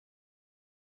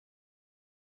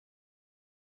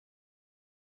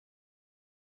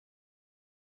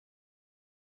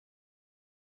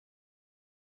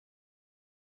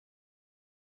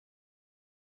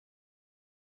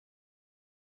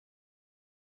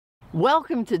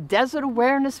Welcome to Desert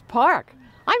Awareness Park.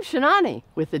 I'm Shanani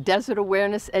with the Desert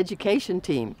Awareness Education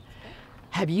Team.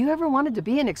 Have you ever wanted to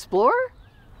be an explorer?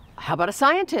 How about a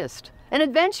scientist, an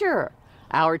adventurer?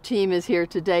 Our team is here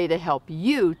today to help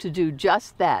you to do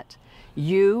just that.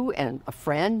 You and a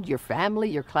friend, your family,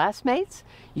 your classmates,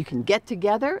 you can get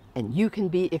together and you can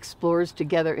be explorers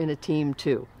together in a team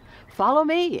too. Follow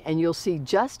me and you'll see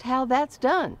just how that's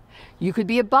done. You could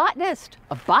be a botanist.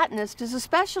 A botanist is a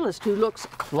specialist who looks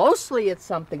closely at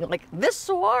something like this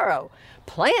saguaro.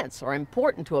 Plants are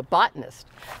important to a botanist.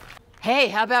 Hey,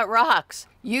 how about rocks?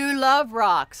 You love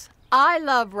rocks. I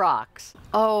love rocks.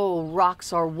 Oh,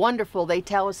 rocks are wonderful. They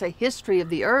tell us a history of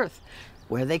the earth,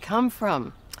 where they come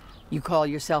from. You call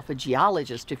yourself a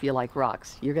geologist if you like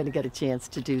rocks. You're going to get a chance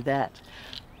to do that.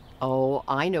 Oh,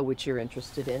 I know what you're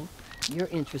interested in. You're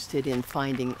interested in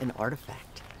finding an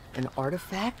artifact. An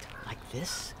artifact like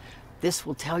this. This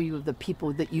will tell you of the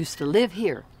people that used to live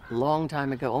here a long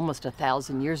time ago, almost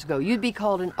 1,000 years ago. You'd be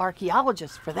called an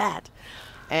archaeologist for that.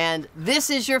 And this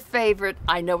is your favorite.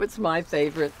 I know it's my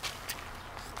favorite.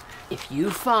 If you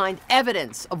find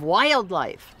evidence of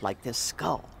wildlife, like this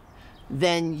skull,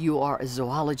 then you are a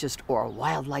zoologist or a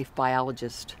wildlife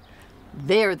biologist.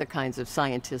 They're the kinds of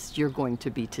scientists you're going to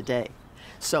be today.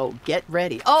 So get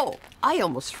ready. Oh, I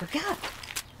almost forgot.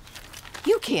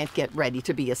 You can't get ready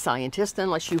to be a scientist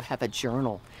unless you have a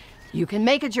journal. You can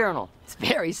make a journal. It's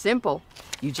very simple.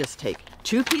 You just take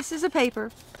 2 pieces of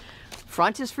paper.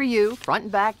 Front is for you, front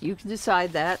and back, you can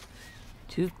decide that.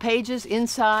 2 pages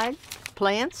inside,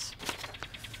 plants.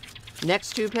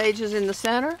 Next 2 pages in the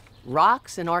center,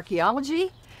 rocks and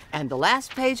archaeology. And the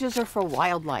last pages are for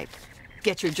wildlife.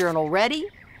 Get your journal ready,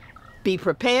 be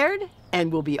prepared,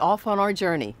 and we'll be off on our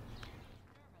journey.